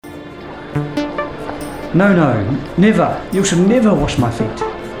No, never. You should never wash my feet.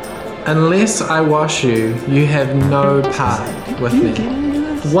 Unless I wash you, you have no part with me.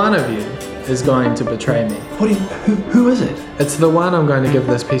 One of you is going to betray me. Who is it? It's the one I'm going to give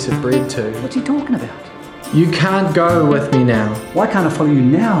this piece of bread to. What's he talking about? You can't go with me now. Why can't I follow you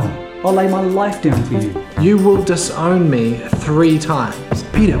now? I'll lay my life down for you. You will disown me 3 times.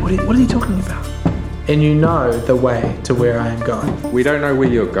 Peter, what are you talking about? And you know the way to where I am going. We don't know where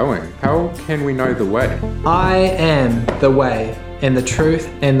you're going. How can we know the way? I am the way and the truth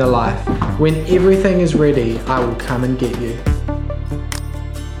and the life. When everything is ready, I will come and get you.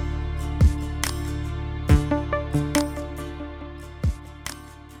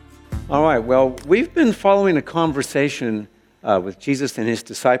 All right, well, we've been following a conversation with Jesus and his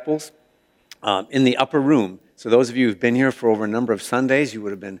disciples in the upper room. So those of you who've been here for over a number of Sundays, you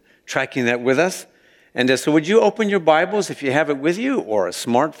would have been tracking that with us. And so would you open your Bibles, if you have it with you, or a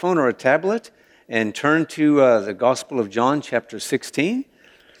smartphone or a tablet, and turn to the Gospel of John, chapter 16.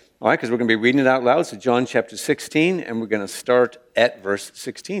 All right, because we're going to be reading it out loud. So John chapter 16, and we're going to start at verse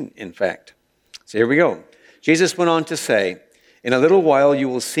 16, in fact. So here we go. Jesus went on to say, "In a little while you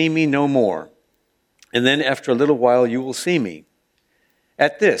will see me no more, and then after a little while you will see me."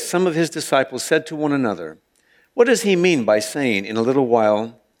 At this, some of his disciples said to one another, "What does he mean by saying, 'In a little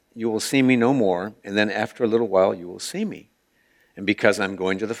while you will see me no more, and then after a little while you will see me'? And because I'm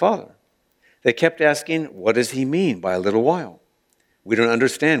going to the Father." They kept asking, "What does he mean by a little while? We don't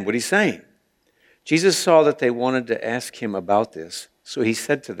understand what he's saying." Jesus saw that they wanted to ask him about this, so he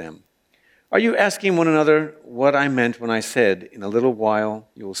said to them, "Are you asking one another what I meant when I said, 'In a little while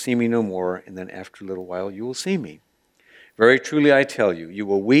you will see me no more, and then after a little while you will see me'? Very truly I tell you, you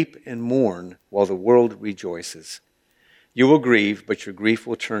will weep and mourn while the world rejoices. You will grieve, but your grief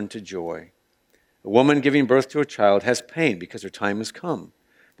will turn to joy. A woman giving birth to a child has pain because her time has come.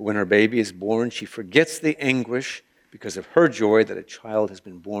 But when her baby is born, she forgets the anguish because of her joy that a child has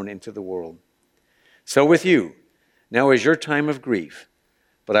been born into the world. So with you, now is your time of grief.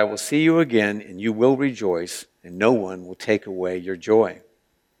 But I will see you again, and you will rejoice, and no one will take away your joy."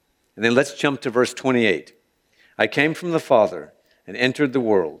 And then let's jump to verse 28. "I came from the Father and entered the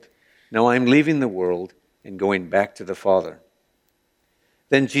world. Now I am leaving the world and going back to the Father."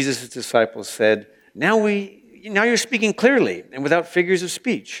 Then Jesus' disciples said, Now you're speaking clearly and without figures of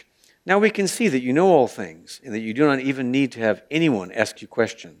speech. Now we can see that you know all things, and that you do not even need to have anyone ask you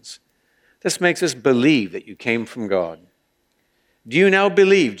questions. This makes us believe that you came from God." "Do you now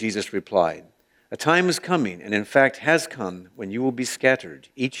believe?" Jesus replied. "A time is coming, and in fact has come, when you will be scattered,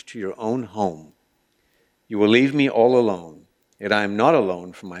 each to your own home. You will leave me all alone, yet I am not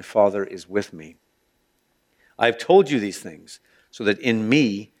alone, for my Father is with me. I have told you these things, so that in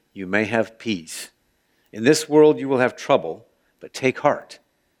me you may have peace. In this world you will have trouble, but take heart.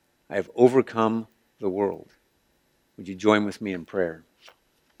 I have overcome the world." Would you join with me in prayer?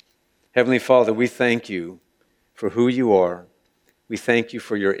 Heavenly Father, we thank you for who you are. We thank you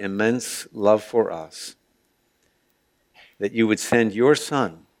for your immense love for us, that you would send your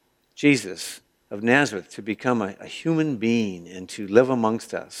Son, Jesus of Nazareth, to become a human being and to live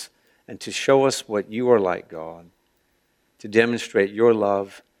amongst us and to show us what you are like, God, to demonstrate your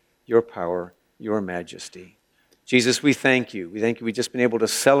love, your power, your majesty. Jesus, we thank you. We thank you we've just been able to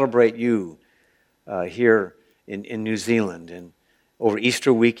celebrate you here in New Zealand and over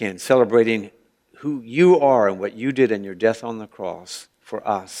Easter weekend, celebrating who you are and what you did in your death on the cross for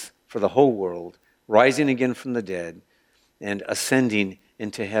us, for the whole world, rising again from the dead and ascending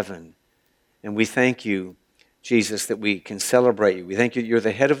into heaven. And we thank you, Jesus, that we can celebrate you. We thank you that you're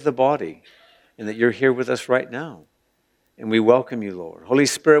the head of the body and that you're here with us right now. And we welcome you, Lord. Holy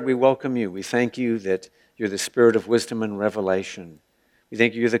Spirit, we welcome you. We thank you that you're the Spirit of wisdom and revelation. We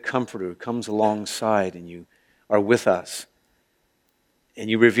thank you you're the comforter who comes alongside and you are with us. And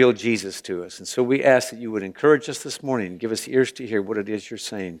you reveal Jesus to us. And so we ask that you would encourage us this morning and give us ears to hear what it is you're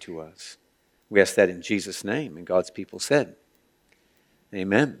saying to us. We ask that in Jesus' name. And God's people said,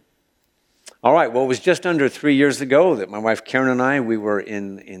 Amen. All right, well, it was just under 3 years ago that my wife Karen and I, we were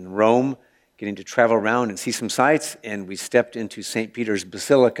in Rome, getting to travel around and see some sights, and we stepped into St. Peter's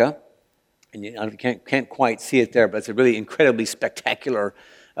Basilica. And you can't quite see it there, but it's a really incredibly spectacular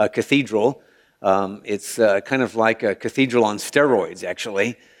cathedral. It's kind of like a cathedral on steroids,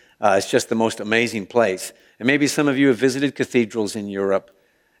 actually. It's just the most amazing place. And maybe some of you have visited cathedrals in Europe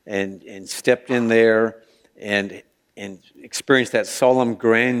and stepped in there and experienced that solemn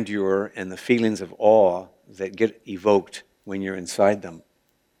grandeur and the feelings of awe that get evoked when you're inside them.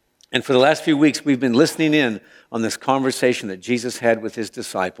 And for the last few weeks, we've been listening in on this conversation that Jesus had with his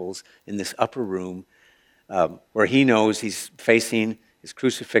disciples in this upper room where he knows he's facing his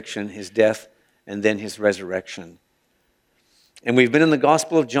crucifixion, his death, and then his resurrection. And we've been in the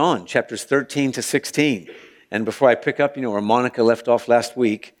Gospel of John, chapters 13 to 16. And before I pick up, where Monica left off last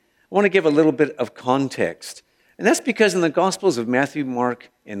week, I want to give a little bit of context. And that's because in the Gospels of Matthew, Mark,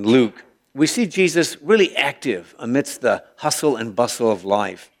 and Luke, we see Jesus really active amidst the hustle and bustle of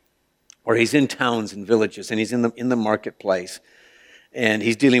life, where he's in towns and villages, and he's in the marketplace. And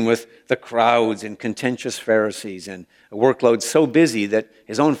he's dealing with the crowds and contentious Pharisees and a workload so busy that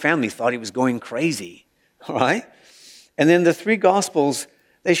his own family thought he was going crazy, all right? And then the three Gospels,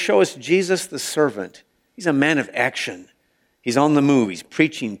 they show us Jesus the servant. He's a man of action. He's on the move. He's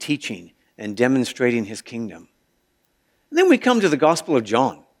preaching, teaching, and demonstrating his kingdom. And then we come to the Gospel of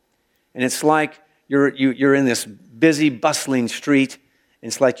John. And it's like you're in this busy, bustling street, and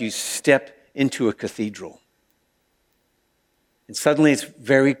it's like you step into a cathedral. And suddenly it's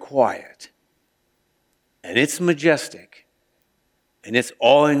very quiet. And it's majestic. And it's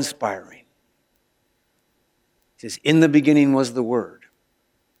awe-inspiring. It says, in the beginning was the Word.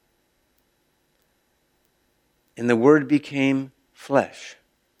 And the Word became flesh,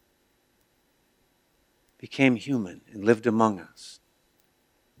 became human, and lived among us.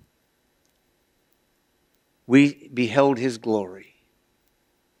 We beheld his glory.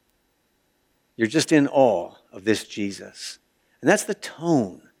 You're just in awe of this Jesus. And that's the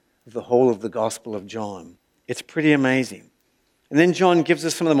tone of the whole of the Gospel of John. It's pretty amazing. And then John gives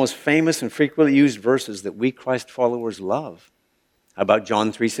us some of the most famous and frequently used verses that we Christ followers love. How about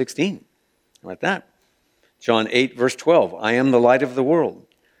John 3:16? How about that? John 8, verse 12, I am the light of the world.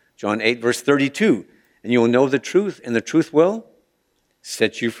 John 8, verse 32, and you will know the truth, and the truth will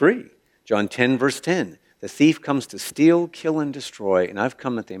set you free. John 10, verse 10, the thief comes to steal, kill, and destroy, and I've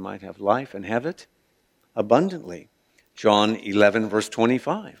come that they might have life and have it abundantly. John 11, verse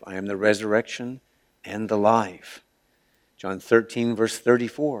 25, I am the resurrection and the life. John 13, verse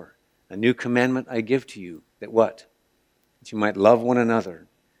 34, a new commandment I give to you, that what? That you might love one another.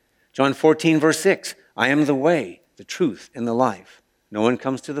 John 14, verse 6, I am the way, the truth, and the life. No one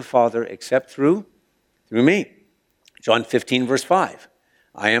comes to the Father except through me. John 15, verse 5,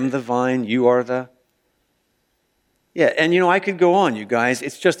 I am the vine, you are the... Yeah, and I could go on, you guys.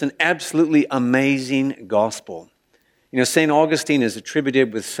 It's just an absolutely amazing gospel. St. Augustine is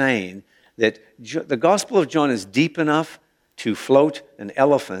attributed with saying that the Gospel of John is deep enough to float an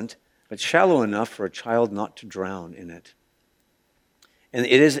elephant, but shallow enough for a child not to drown in it. And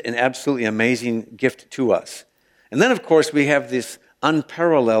it is an absolutely amazing gift to us. And then, of course, we have this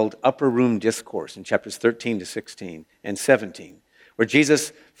unparalleled upper room discourse in chapters 13 to 16 and 17, where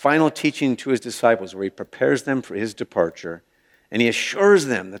Jesus' final teaching to his disciples, where he prepares them for his departure, and he assures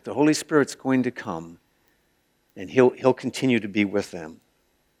them that the Holy Spirit's going to come, and he'll continue to be with them.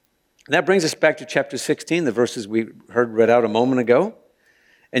 And that brings us back to chapter 16, the verses we heard read out a moment ago.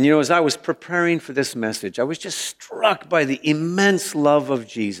 And as I was preparing for this message, I was just struck by the immense love of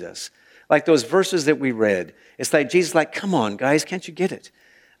Jesus. Like those verses that we read. It's like Jesus come on, guys, can't you get it?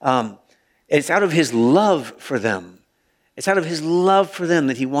 It's out of his love for them. It's out of his love for them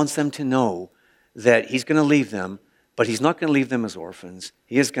that he wants them to know that he's going to leave them, but he's not going to leave them as orphans.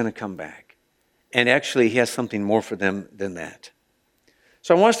 He is going to come back. And actually, he has something more for them than that.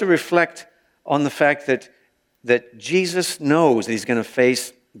 So I want us to reflect on the fact that Jesus knows that he's going to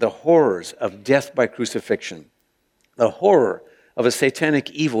face the horrors of death by crucifixion, the horror of a satanic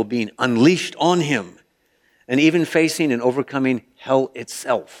evil being unleashed on him, and even facing and overcoming hell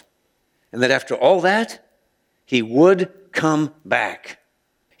itself. And that after all that, he would come back.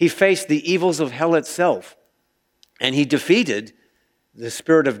 He faced the evils of hell itself, and he defeated the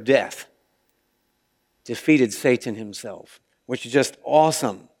spirit of death, defeated Satan himself, which is just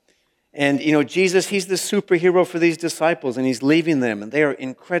awesome. And, Jesus, he's the superhero for these disciples, and he's leaving them, and they are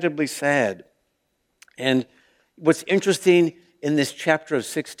incredibly sad. And what's interesting in this chapter of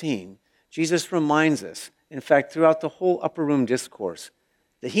 16, Jesus reminds us, in fact, throughout the whole upper room discourse,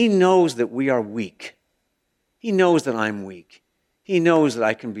 that he knows that we are weak. He knows that I'm weak. He knows that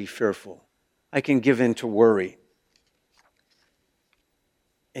I can be fearful. I can give in to worry.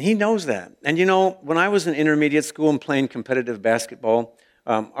 And he knows that. And when I was in intermediate school and playing competitive basketball,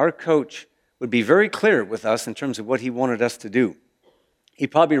 our coach would be very clear with us in terms of what he wanted us to do. He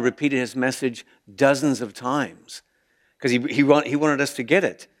probably repeated his message dozens of times because he wanted us to get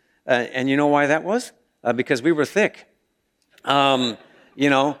it. And you know why that was? Because we were thick. We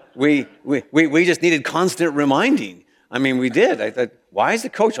just needed constant reminding. I mean, we did. I thought, why is the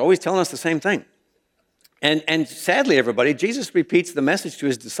coach always telling us the same thing? And sadly, everybody, Jesus repeats the message to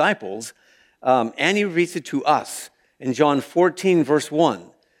his disciples, and he repeats it to us. In John 14, verse 1,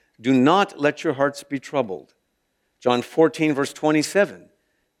 do not let your hearts be troubled. John 14, verse 27,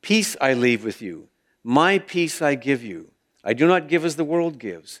 Peace I leave with you. My peace I give you. I do not give as the world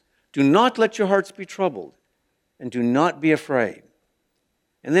gives. Do not let your hearts be troubled, and do not be afraid.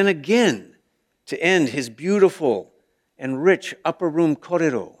 And then again, to end his beautiful and rich upper room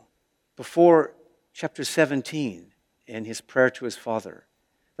korero before chapter 17 and his prayer to his Father.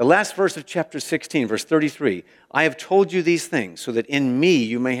 The last verse of chapter 16, verse 33, I have told you these things so that in me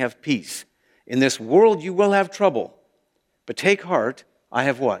you may have peace. In this world you will have trouble, but take heart, I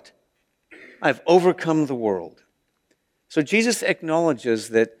have what? I have overcome the world. So Jesus acknowledges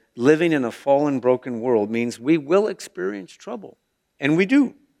that living in a fallen, broken world means we will experience trouble, and we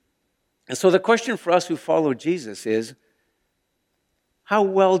do. And so the question for us who follow Jesus is, how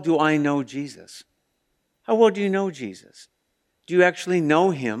well do I know Jesus? How well do you know Jesus? Do you actually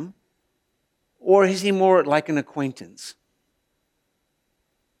know him? Or is he more like an acquaintance?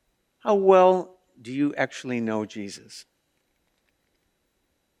 How well do you actually know Jesus?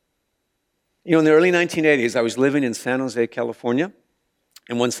 You know, in the early 1980s, I was living in San Jose, California.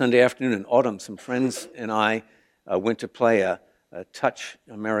 And one Sunday afternoon in autumn, some friends and I went to play a touch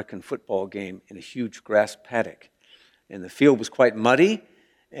American football game in a huge grass paddock. And the field was quite muddy,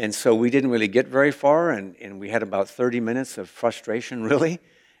 and so we didn't really get very far, and we had about 30 minutes of frustration, really.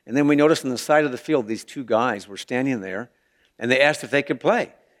 And then we noticed on the side of the field, these two guys were standing there, and they asked if they could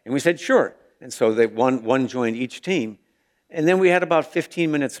play. And we said, sure. And so one joined each team. And then we had about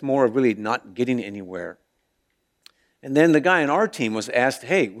 15 minutes more of really not getting anywhere. And then the guy on our team was asked,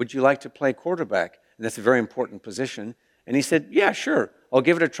 hey, would you like to play quarterback? And that's a very important position. And he said, yeah, sure, I'll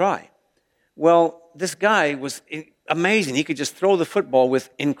give it a try. Well, this guy was amazing. He could just throw the football with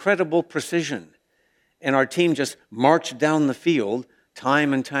incredible precision. And our team just marched down the field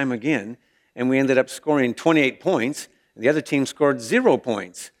time and time again. And we ended up scoring 28 points. And the other team scored 0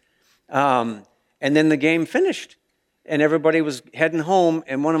 points. And then the game finished. And everybody was heading home.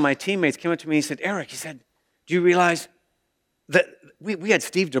 And one of my teammates came up to me and he said, Eric, he said, do you realize that we had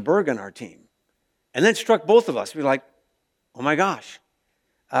Steve DeBerg on our team? And then it struck both of us. We were like, oh my gosh.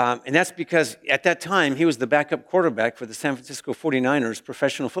 And that's because at that time, he was the backup quarterback for the San Francisco 49ers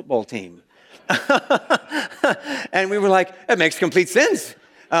professional football team. And we were like, that makes complete sense.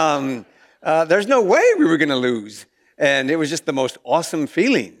 There's no way we were going to lose. And it was just the most awesome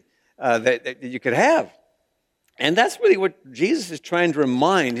feeling that you could have. And that's really what Jesus is trying to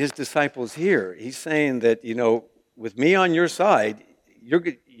remind his disciples here. He's saying that, you know, with me on your side, you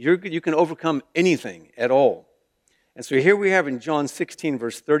can overcome anything at all. And so here we have in John 16,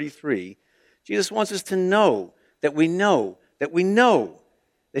 verse 33, Jesus wants us to know that we know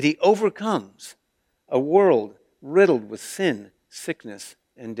that he overcomes a world riddled with sin, sickness,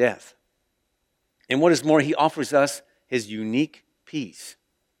 and death. And what is more, he offers us his unique peace.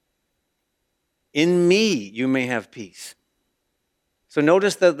 In me, you may have peace. So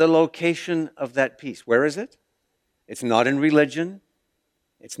notice the location of that peace. Where is it? It's not in religion.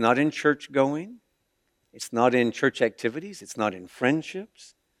 It's not in church going. It's not in church activities. It's not in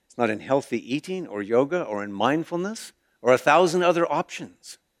friendships. It's not in healthy eating or yoga or in mindfulness or 1,000 other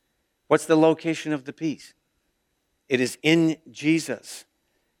options. What's the location of the peace? It is in Jesus.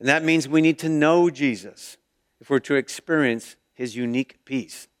 And that means we need to know Jesus if we're to experience his unique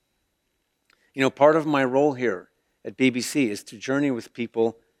peace. You know, part of my role here at BBC is to journey with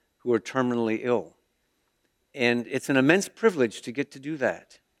people who are terminally ill. And it's an immense privilege to get to do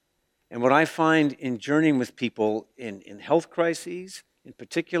that. And what I find in journeying with people in health crises in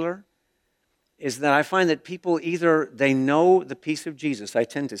particular is that I find that people either they know the peace of Jesus, I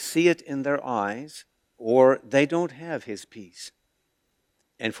tend to see it in their eyes, or they don't have his peace.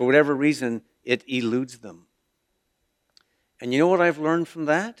 And for whatever reason, it eludes them. And you know what I've learned from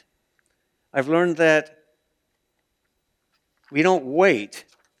that? I've learned that we don't wait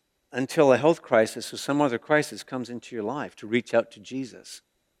until a health crisis or some other crisis comes into your life to reach out to Jesus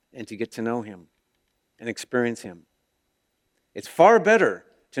and to get to know him and experience him. It's far better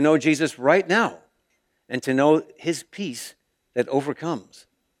to know Jesus right now and to know his peace that overcomes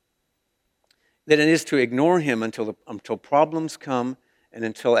than it is to ignore him until problems come and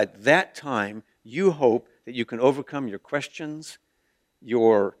until at that time you hope that you can overcome your questions,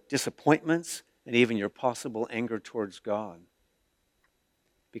 your disappointments, and even your possible anger towards God.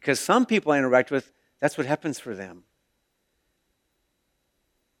 Because some people I interact with, that's what happens for them.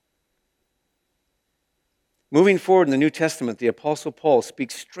 Moving forward in the New Testament, the Apostle Paul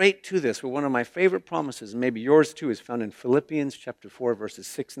speaks straight to this, where one of my favorite promises, and maybe yours too, is found in Philippians chapter 4, verses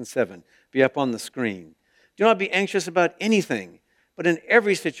 6 and 7. Be up on the screen. Do not be anxious about anything, but in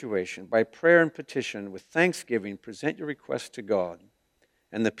every situation, by prayer and petition, with thanksgiving, present your requests to God.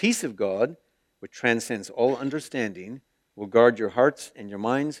 And the peace of God, which transcends all understanding, will guard your hearts and your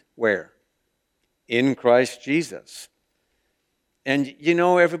minds. Where? In Christ Jesus. And you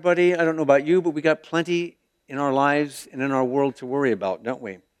know, everybody, I don't know about you, but we got plenty in our lives and in our world to worry about, don't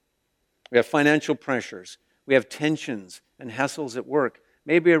we? We have financial pressures. We have tensions and hassles at work.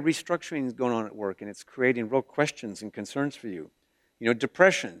 Maybe a restructuring is going on at work and it's creating real questions and concerns for you. You know,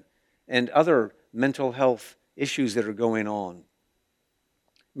 depression and other mental health issues that are going on.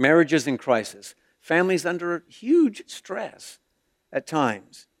 Marriages in crisis. Families under huge stress at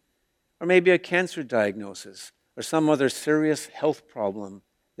times. Or maybe a cancer diagnosis or some other serious health problem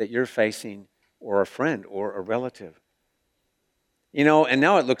that you're facing, or a friend or a relative. You know, and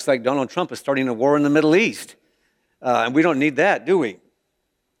now it looks like Donald Trump is starting a war in the Middle East. And we don't need that, do we?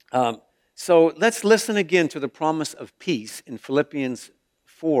 So let's listen again to the promise of peace in Philippians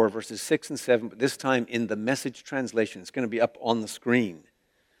 4, verses 6 and 7, but this time in the Message translation. It's going to be up on the screen.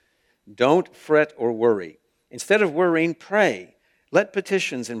 Don't fret or worry. Instead of worrying, pray. Let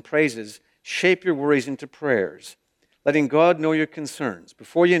petitions and praises shape your worries into prayers, letting God know your concerns.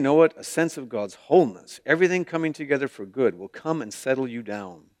 Before you know it, a sense of God's wholeness, everything coming together for good, will come and settle you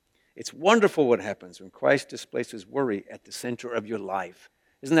down. It's wonderful what happens when Christ displaces worry at the center of your life.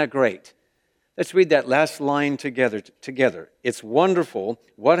 Isn't that great? Let's read that last line together. It's wonderful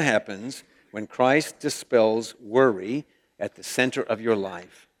what happens when Christ dispels worry at the center of your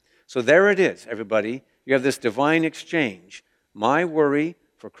life. So there it is, everybody. You have this divine exchange. My worry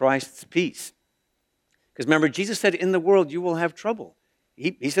for Christ's peace. Because remember, Jesus said, in the world you will have trouble.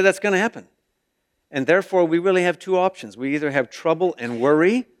 He said that's going to happen. And therefore, we really have two options. We either have trouble and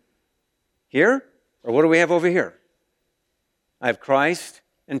worry here, or what do we have over here? I have Christ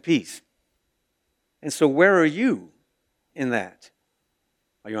and peace. And so where are you in that?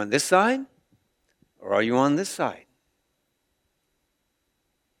 Are you on this side, or are you on this side?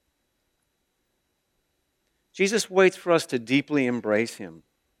 Jesus waits for us to deeply embrace him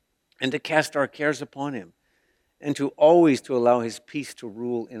and to cast our cares upon him and to always to allow his peace to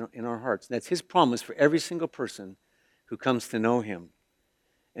rule in our hearts. And that's his promise for every single person who comes to know him.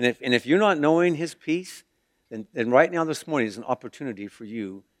 And if you're not knowing his peace, then right now this morning is an opportunity for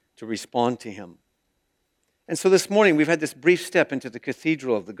you to respond to him. And so this morning we've had this brief step into the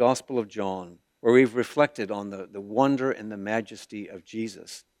cathedral of the Gospel of John, where we've reflected on the wonder and the majesty of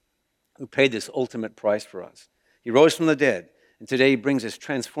Jesus, who paid this ultimate price for us. He rose from the dead, and today he brings us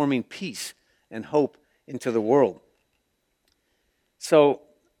transforming peace and hope into the world. So,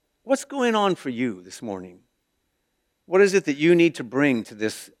 what's going on for you this morning? What is it that you need to bring to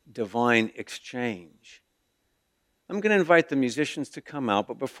this divine exchange? I'm going to invite the musicians to come out,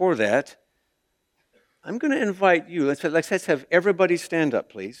 but before that, I'm going to invite you. Let's have everybody stand up,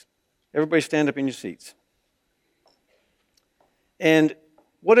 please. Everybody stand up in your seats. And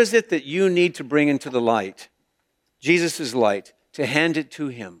what is it that you need to bring into the light, Jesus' light, to hand it to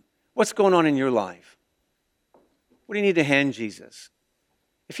him? What's going on in your life? What do you need to hand Jesus?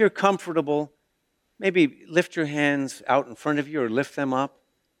 If you're comfortable, maybe lift your hands out in front of you or lift them up.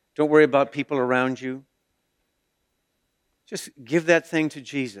 Don't worry about people around you. Just give that thing to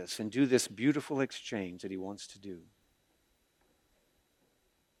Jesus and do this beautiful exchange that he wants to do.